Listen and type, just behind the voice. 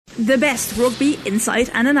The best rugby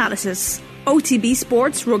insight and analysis. OTB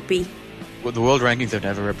Sports Rugby. Well, the world rankings have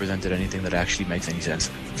never represented anything that actually makes any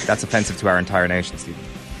sense. That's offensive to our entire nation, Stephen.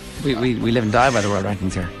 We live and die by the world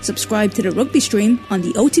rankings here. Subscribe to the rugby stream on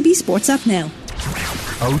the OTB Sports app now.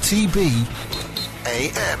 OTB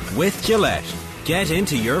AM. With Gillette. Get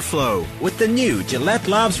into your flow with the new Gillette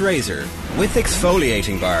Labs Razor with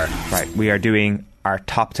exfoliating bar. Right, we are doing our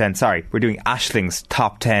top 10, we're doing Ashling's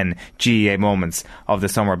top 10 GAA moments of the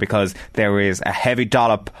summer, because there is a heavy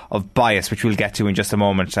dollop of bias, which we'll get to in just a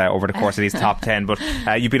moment, over the course of these top 10. But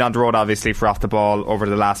you've been on the road, obviously, for Off the Ball over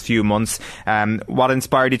the last few months. What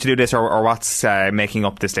inspired you to do this, or what's making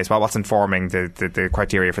up this list? What's informing the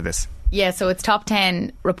criteria for this? Yeah, so it's top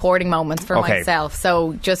 10 reporting moments for myself.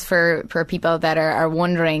 So just for people that are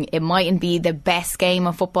wondering, it mightn't be the best game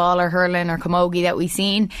of football or hurling or camogie that we've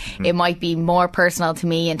seen. It might be more personal to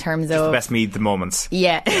me in terms just of the best Meath moments.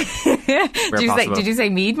 Yeah. Did you say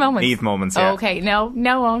Meath moments? Meath moments, yeah. Oh, okay, no,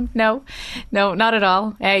 not at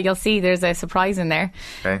all. You'll see there's a surprise in there.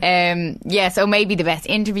 Okay. Yeah, so maybe the best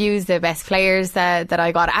interviews, the best players that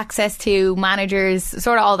I got access to, managers,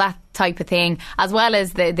 sort of all that type of thing, as well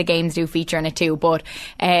as the games do feature in it too. But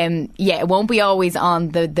it won't be always on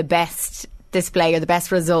the best display or the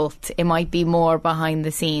best result. It might be more behind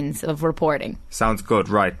the scenes of reporting. Sounds good.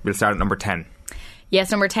 Right, we'll start at number 10. Yes,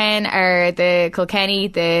 number 10 are the Kilkenny,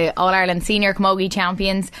 the All-Ireland Senior Camogie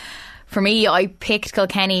Champions. For me, I picked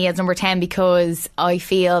Kilkenny as number 10 because I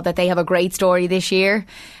feel that they have a great story this year.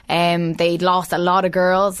 They'd lost a lot of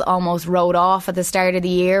girls, almost rode off at the start of the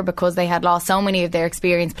year because they had lost so many of their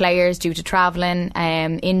experienced players due to travelling,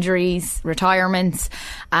 injuries, retirements,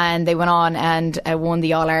 and they went on and won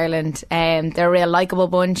the All-Ireland. They're a real likeable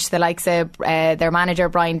bunch. The likes of their manager,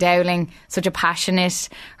 Brian Dowling, such a passionate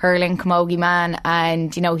hurling camogie man,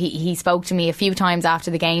 and you know he spoke to me a few times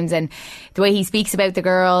after the games, and the way he speaks about the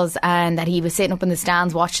girls, and that he was sitting up in the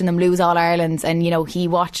stands watching them lose All-Irelands, and you know he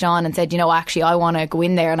watched on and said, you know, actually I want to go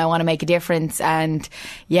in there and I want to make a difference. And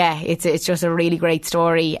yeah, it's just a really great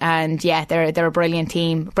story. And yeah, they're a brilliant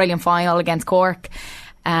team. Brilliant final against Cork.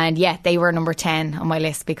 And yeah, they were number 10 on my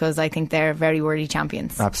list because I think they're very worthy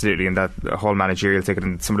champions. Absolutely, and that whole managerial ticket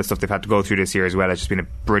and some of the stuff they've had to go through this year as well has just been a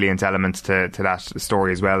brilliant element to that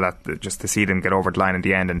story as well. That just to see them get over the line in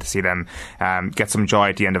the end and to see them get some joy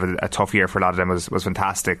at the end of a tough year for a lot of them was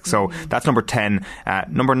fantastic. So that's number 10.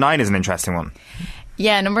 Number 9 is an interesting one.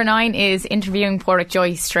 Yeah, number 9 is interviewing Pádraig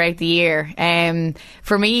Joyce throughout the year.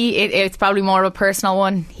 For me, it's probably more of a personal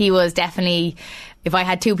one. He was definitely, if I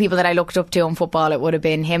had two people that I looked up to in football, it would have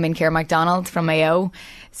been him and Ciara MacDonald from Mayo.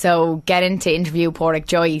 So getting to interview Pádraig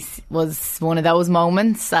Joyce was one of those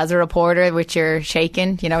moments as a reporter, which you're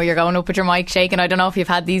shaking. You know, you're going up with your mic shaking. I don't know if you've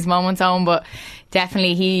had these moments, Owen, but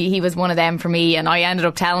definitely he was one of them for me. And I ended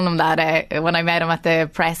up telling him that when I met him at the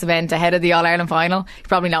press event ahead of the All-Ireland final. He's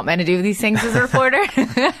probably not meant to do these things as a reporter.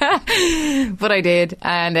 But I did.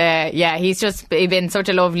 And he's just been such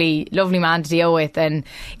a lovely man to deal with. And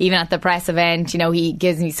even at the press event, you know, he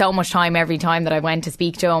gives me so much time every time that I went to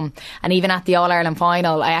speak to him. And even at the All-Ireland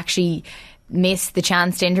final, I actually missed the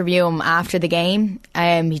chance to interview him after the game.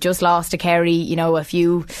 He just lost to Kerry, you know, a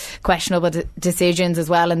few questionable decisions as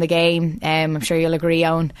well in the game. I'm sure you'll agree,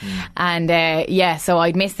 Owen. And so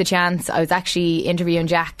I'd missed the chance. I was actually interviewing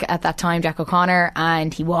Jack at that time, Jack O'Connor,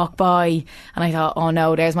 and he walked by and I thought, oh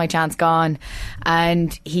no, there's my chance gone.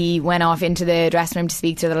 And he went off into the dressing room to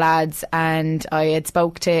speak to the lads, and I had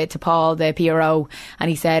spoke to Paul, the PRO, and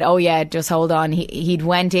he said, oh yeah, just hold on. He'd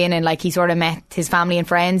went in and like he sort of met his family and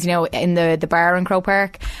friends, you know, in the bar in Croke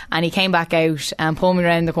Park, and he came back out and pulled me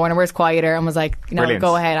around the corner where it's quieter and was like, you know, brilliant.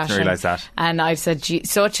 Go ahead, Ashton. I realise that. And I said,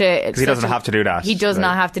 such a... Because he doesn't have to do that. He does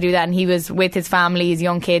not have to do that, and he was with his family, his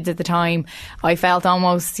young kids at the time. I felt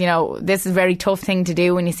almost, you know, this is a very tough thing to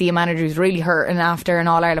do when you see a manager who's really hurting after an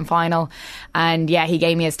All-Ireland final. And yeah, he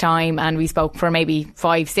gave me his time and we spoke for maybe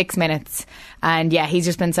 5-6 minutes. And yeah, he's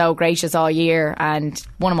just been so gracious all year, and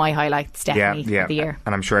one of my highlights definitely of the year.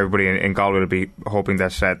 And I'm sure everybody in Galway will be hoping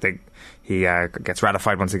that he gets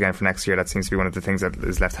ratified once again for next year. That seems to be one of the things that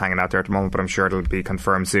is left hanging out there at the moment, but I'm sure it'll be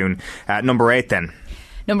confirmed soon. Number 8 then.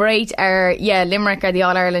 Number 8 are, Limerick are the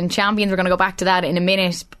All-Ireland champions. We're going to go back to that in a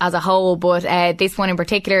minute as a whole, but this one in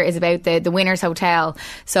particular is about the Winners' Hotel.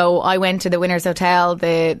 So I went to the Winners' Hotel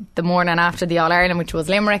the morning after the All-Ireland, which was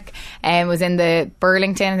Limerick, and was in the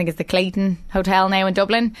Burlington, I think it's the Clayton Hotel now in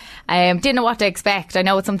Dublin. Didn't know what to expect. I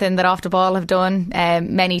know it's something that Off the Ball have done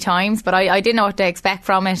many times, but I didn't know what to expect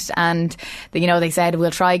from it. And they said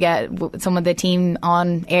we'll try get some of the team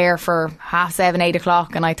on air for 7:30, 8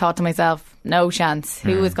 o'clock, and I thought to myself, no chance.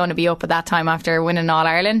 Who was going to be up at that time after winning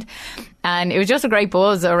All-Ireland? And it was just a great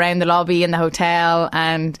buzz around the lobby in the hotel,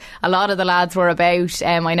 and a lot of the lads were about.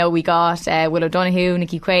 I know we got Will O'Donoghue,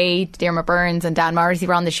 Nicky Quaid, Dermot Burns and Dan Morrissey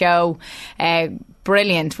were on the show.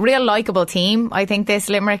 Brilliant, real likeable team, I think, this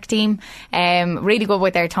Limerick team. Really good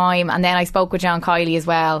with their time. And then I spoke with John Kiley as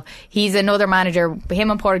well. He's another manager.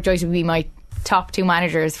 Him and Porrick Joyce would be my top two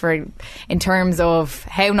managers for in terms of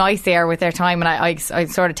how nice they are with their time, and I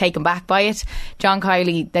sort of taken back by it. John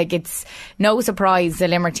Kiley, like, it's no surprise the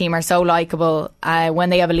Limerick team are so likeable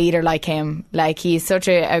when they have a leader like him. Like, he's such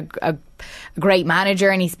a great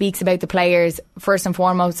manager, and he speaks about the players first and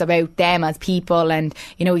foremost, about them as people. And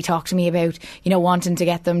he talked to me about wanting to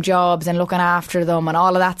get them jobs and looking after them and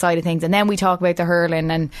all of that side of things. And then we talk about the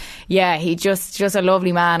hurling, and he's just a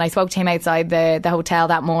lovely man. I spoke to him outside the hotel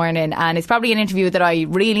that morning, and it's probably an interview that I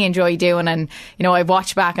really enjoy doing. And I've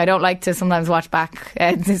watched back. I don't like to sometimes watch back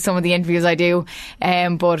some of the interviews I do,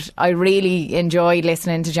 but I really enjoy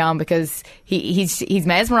listening to John, because he's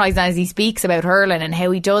mesmerised as he speaks about hurling and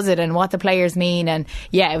how he does it and what the players mean. And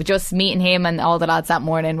just meeting him and all the lads that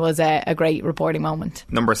morning was a great reporting moment.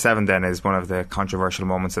 Number 7 then is one of the controversial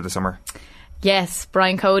moments of the summer. Yes,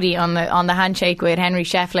 Brian Cody on the handshake with Henry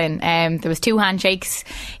Shefflin. There was 2 handshakes.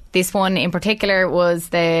 This one in particular was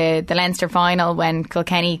the Leinster final, when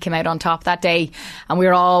Kilkenny came out on top that day, and we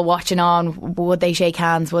were all watching on. Would they shake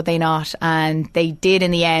hands? Would they not? And they did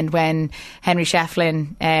in the end, when Henry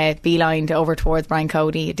Shefflin beelined over towards Brian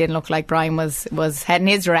Cody. It didn't look like Brian was heading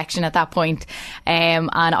his direction at that point. And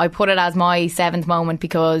I put it as my 7th moment,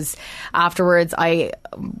 because afterwards I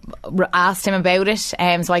asked him about it.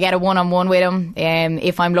 So I get a one-on-one with him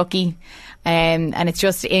if I'm lucky. And it's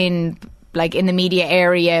just in the media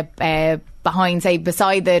area,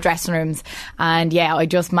 beside the dressing rooms. And I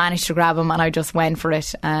just managed to grab him, and I just went for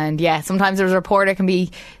it. And sometimes as a reporter, it can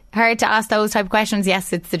be hard to ask those type of questions.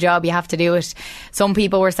 Yes, it's the job, you have to do it. Some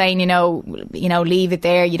people were saying, leave it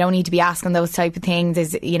there, you don't need to be asking those type of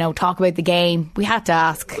things. Talk about the game. We had to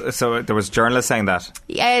ask. So there was journalists saying that?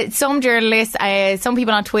 Yeah, some journalists, some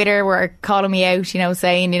people on Twitter were calling me out,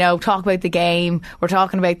 saying, talk about the game, we're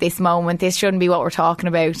talking about this moment, this shouldn't be what we're talking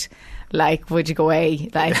about. Like, would you go away?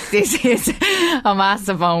 Like, this is a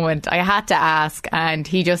massive moment. I had to ask, and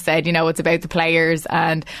he just said, it's about the players,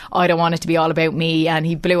 and I don't want it to be all about me. And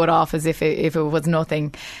he blew it off as if it was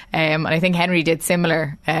nothing. And I think Henry did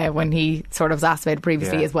similar when he sort of was asked about it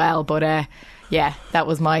previously as well. But that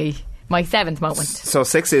was my 7th moment. So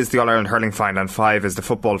 6 is the All-Ireland hurling final, and 5 is the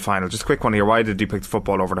football final. Just a quick one here. Why did you pick the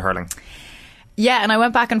football over the hurling? Yeah, and I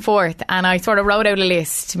went back and forth, and I sort of wrote out a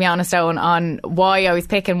list, to be honest, Owen, on why I was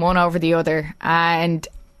picking one over the other. And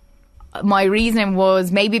my reasoning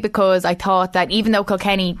was maybe because I thought that even though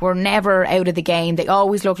Kilkenny were never out of the game, they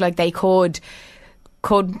always looked like they could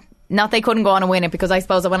not they couldn't go on and win it, because I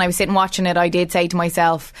suppose that when I was sitting watching it, I did say to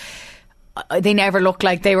myself, they never looked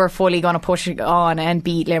like they were fully going to push on and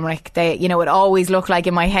beat Limerick. It always looked like,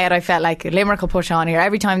 in my head, I felt like Limerick will push on here.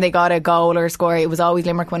 Every time they got a goal or a score, it was always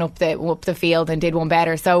Limerick went up the field and did one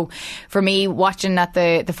better. So for me, watching at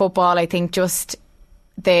the football, I think just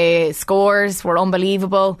the scores were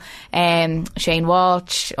unbelievable. Shane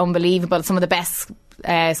Walsh, unbelievable. Some of the best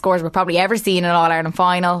scores we've probably ever seen in an All-Ireland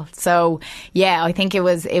final. So I think it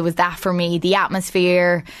was that for me. The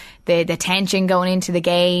atmosphere, the tension going into the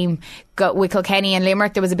game. With Kilkenny and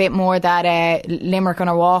Limerick, there was a bit more that Limerick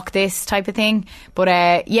gonna walk this type of thing. But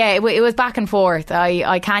it was back and forth.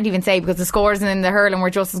 I can't even say, because the scores in the hurling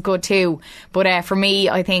were just as good too. But for me,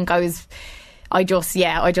 I think I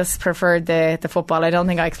just preferred the football. I don't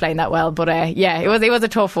think I explained that well, but it was a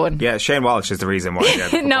tough one. Yeah, Shane Walsh is the reason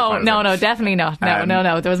why. No, definitely not.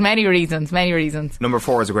 No. There was many reasons. Number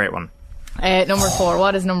 4 is a great one. Number 4.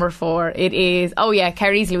 What is number 4? It is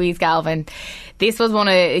Kerry's Louise Galvin. This was one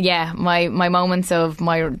of my moments of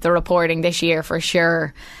the reporting this year for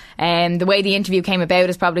sure. The way the interview came about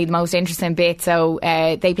is probably the most interesting bit. So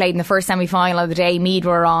they played in the first semi-final of the day. Meath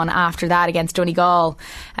were on after that against Donegal,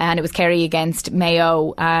 and it was Kerry against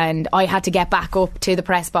Mayo, and I had to get back up to the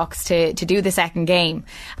press box to do the second game,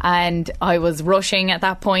 and I was rushing at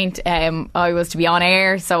that point. I was to be on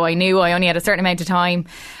air, so I knew I only had a certain amount of time.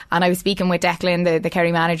 And I was speaking with Declan, the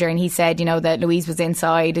Kerry manager, and he said, that Louise was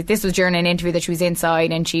inside. This was during an interview that she she was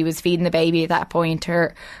inside and she was feeding the baby at that point,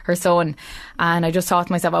 her son. And I just thought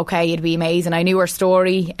to myself, okay, it'd be amazing. I knew her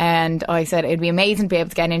story and I said it'd be amazing to be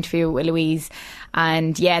able to get an interview with Louise.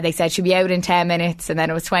 And yeah, they said she'd be out in 10 minutes and then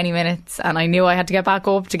it was 20 minutes and I knew I had to get back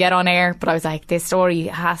up to get on air, but I was like, this story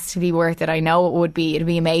has to be worth it. I know it would be. It'd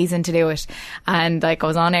be amazing to do it. And like, I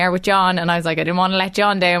was on air with John and I was like, I didn't want to let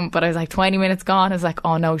John down, but I was like, 20 minutes gone. I was like,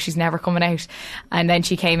 oh no, she's never coming out. And then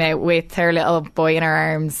she came out with her little boy in her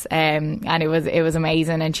arms, and it was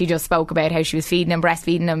amazing. And she just spoke about how she was feeding him,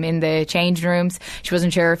 breastfeeding him in the changing rooms. She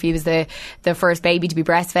wasn't sure if he was the first baby to be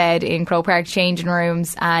breastfed in Croke Park changing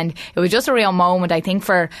rooms. And it was just a real moment, I think,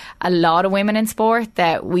 for a lot of women in sport,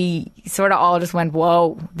 that we sort of all just went,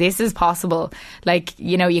 whoa, this is possible. Like,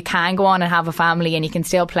 you know, you can go on and have a family and you can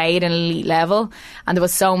still play at an elite level. And there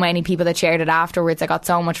was so many people that shared it afterwards. I got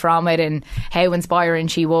so much from it and how inspiring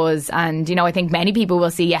she was. And, you know, I think many people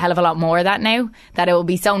will see a hell of a lot more of that now, that it will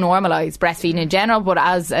be so normalised, breastfeeding in general, but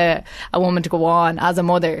as a woman to go on, as a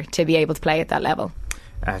mother, to be able to play at that level.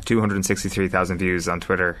 263,000 views on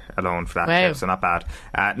Twitter alone for that wow. clip, so not bad.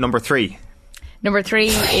 Number 3. Number 3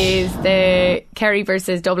 is the Kerry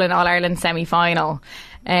versus Dublin All-Ireland semi-final.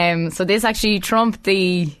 So this actually trumped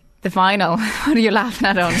the final. What are you laughing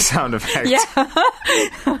at on? Sound effects. Yeah.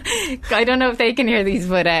 I don't know if they can hear these,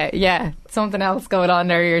 but yeah, something else going on in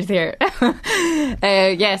their ears here.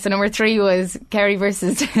 So number 3 was Kerry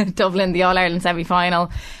versus Dublin, the All-Ireland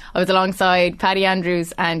semi-final. I was alongside Paddy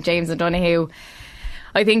Andrews and James O'Donoghue.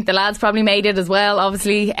 I think the lads probably made it as well.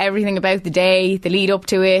 Obviously, everything about the day, the lead up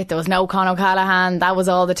to it, there was no Conor O'Callaghan. That was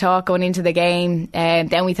all the talk going into the game. And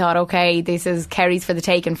then we thought, okay, this is Kerry's for the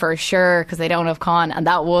taking for sure, because they don't have Con. And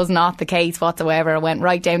that was not the case whatsoever. It went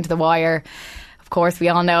right down to the wire. Of course, we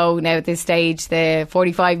all know now at this stage, the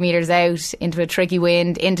 45 metres out into a tricky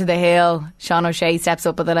wind, into the hill. Sean O'Shea steps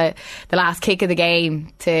up at the last kick of the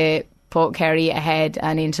game to put Kerry ahead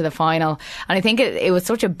and into the final. And I think it was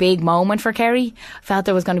such a big moment for Kerry. I felt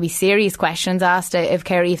there was going to be serious questions asked of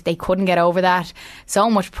Kerry if they couldn't get over that. So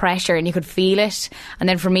much pressure and you could feel it. And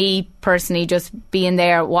then for me personally, just being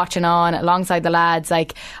there watching on alongside the lads,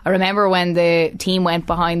 like I remember when the team went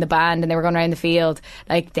behind the band and they were going around the field,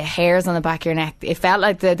 like the hairs on the back of your neck, it felt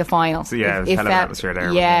like the final. So yeah, it felt like atmosphere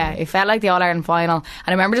there. Yeah, it felt like the All-Ireland final. And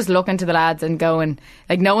I remember just looking to the lads and going,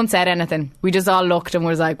 like, no one said anything. We just all looked and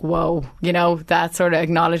was like, whoa, you know, that sort of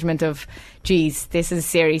acknowledgement of, geez, this is a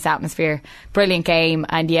serious atmosphere. Brilliant game.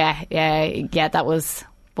 And yeah, that was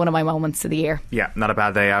one of my moments of the year. Yeah, not a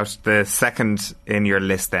bad day out. The second in your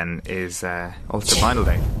list then is Ulster Final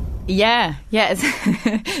Day. Yeah,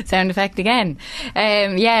 sound effect again.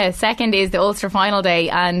 Second is the Ulster Final Day,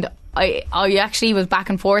 and I actually was back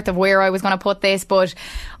and forth of where I was going to put this, but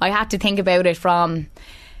I had to think about it from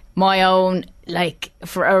my own, like,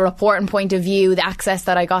 for a reporting point of view, the access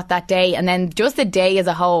that I got that day, and then just the day as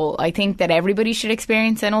a whole. I think that everybody should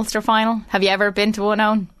experience an Ulster Final. Have you ever been to one,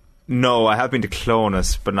 Owen? No, I have been to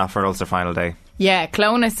Clonus, but not for an Ulster Final Day. Yeah,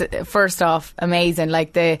 Clonus, first off, amazing.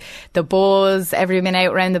 Like the buzz, everyone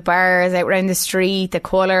out around the bars, out around the street, the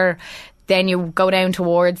colour. Then you go down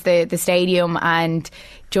towards the stadium and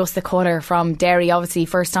just the colour from Derry. Obviously,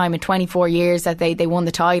 first time in 24 years that they won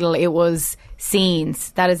the title. It was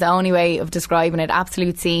scenes. That is the only way of describing it.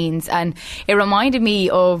 Absolute scenes. And it reminded me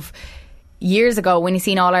of years ago when you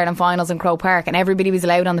seen All-Ireland finals in Croke Park and everybody was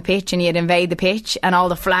allowed on the pitch and you'd invade the pitch and all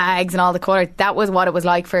the flags and all the colour. That was what it was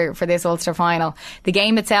like for this Ulster final. The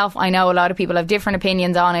game itself, I know a lot of people have different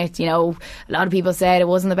opinions on it. You know, a lot of people said it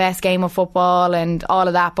wasn't the best game of football and all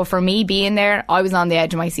of that, but for me being there, I was on the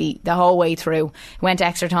edge of my seat the whole way through. Went to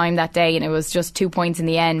extra time that day and it was just 2 points in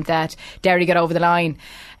the end that Derry got over the line.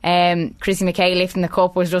 Chrissy McKay lifting the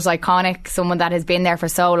cup was just iconic. Someone that has been there for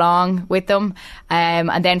so long with them,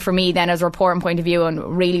 and then for me, then as a reporting point of view,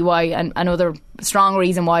 and really why, and another strong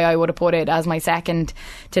reason why I would have put it as my second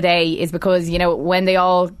today is because, you know, when they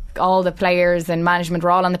all the players and management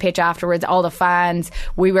were all on the pitch afterwards, all the fans,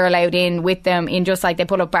 we were allowed in with them, in just like they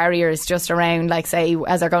put up barriers just around, like say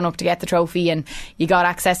as they're going up to get the trophy, and you got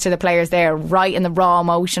access to the players there right in the raw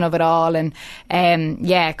emotion of it all. And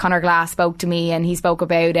Conor Glass spoke to me and he spoke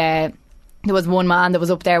about there was one man that was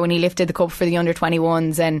up there when he lifted the cup for the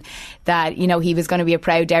under-21s, and that, you know, he was going to be a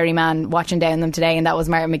proud Derry man watching down them today, and that was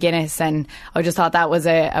Martin McGuinness. And I just thought that was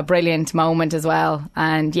a brilliant moment as well.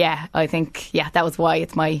 And I think that was why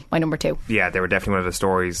it's my number 2. Yeah, they were definitely one of the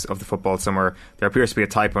stories of the football summer. There appears to be a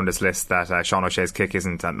typo on this list that Sean O'Shea's kick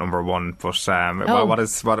isn't at number 1, but what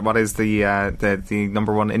is the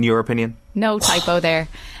number 1 in your opinion? No typo there.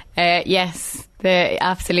 Yes,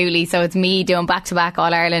 absolutely. So it's me doing back-to-back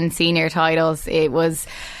All-Ireland senior titles. It was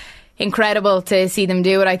incredible to see them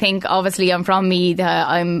do it. I think obviously I'm from Meath.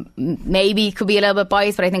 I'm maybe could be a little bit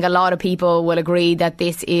biased, but I think a lot of people will agree that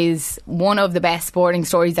this is one of the best sporting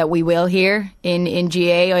stories that we will hear in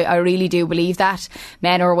GAA. I really do believe that,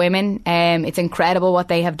 men or women. It's incredible what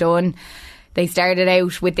they have done. They started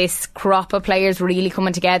out with this crop of players really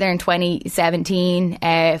coming together in 2017.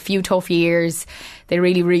 A few tough years. They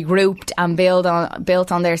really regrouped and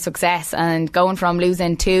built on their success, and going from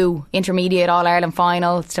losing 2 intermediate All-Ireland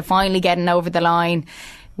finals to finally getting over the line,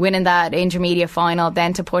 winning that intermediate final,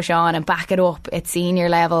 then to push on and back it up at senior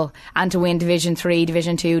level and to win Division 3,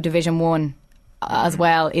 Division 2, Division 1 as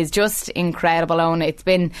well is just incredible. Owen, it's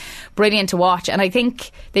been brilliant to watch, and I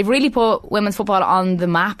think they've really put women's football on the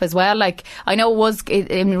map as well. Like, I know it was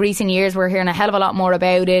in recent years we're hearing a hell of a lot more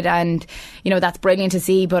about it, and that's brilliant to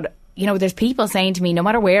see, but there's people saying to me, no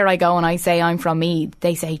matter where I go and I say I'm from Meath,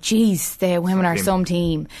 they say, geez, the women are some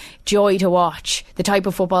team. Joy to watch, the type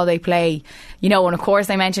of football they play. And of course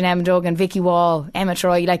I mentioned Emma Duggan, Vicky Wall, Emma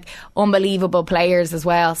Troy, like unbelievable players as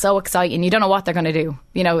well. So exciting. You don't know what they're going to do.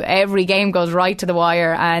 Every game goes right to the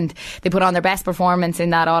wire, and they put on their best performance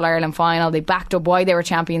in that All-Ireland final. They backed up why they were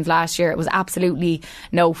champions last year. It was absolutely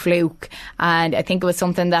no fluke, and I think it was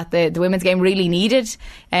something that the women's game really needed.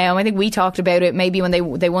 I think we talked about it maybe when they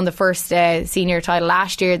won the first senior title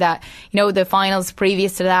last year, that the finals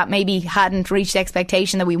previous to that maybe hadn't reached the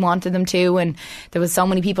expectation that we wanted them to, and there was so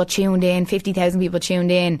many people tuned in, 50,000 people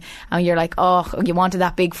tuned in, and you're like, oh, you wanted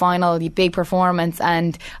that big final, big performance.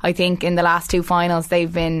 And I think in the last 2 finals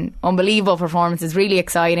they've been unbelievable performances, really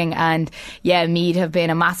exciting. And yeah, Meath have been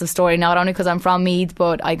a massive story, not only because I'm from Meath,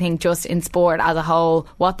 but I think just in sport as a whole,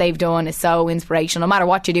 what they've done is so inspirational. No matter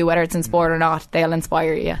what you do, whether it's in sport or not, they'll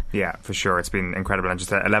inspire you. Yeah, for sure. It's been incredible, and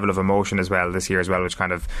just a level of emotion as well this year as well, which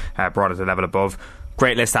kind of brought it a level above.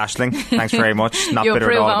 Great list, Aisling. Thanks very much. Not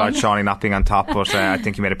bitter at all about Shawnee not being on top, but I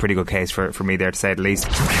think you made a pretty good case for me there, to say the least.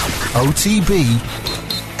 OTB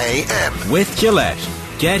AM with Gillette.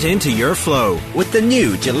 Get into your flow with the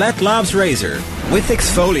new Gillette Labs Razor with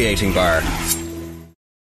exfoliating bar.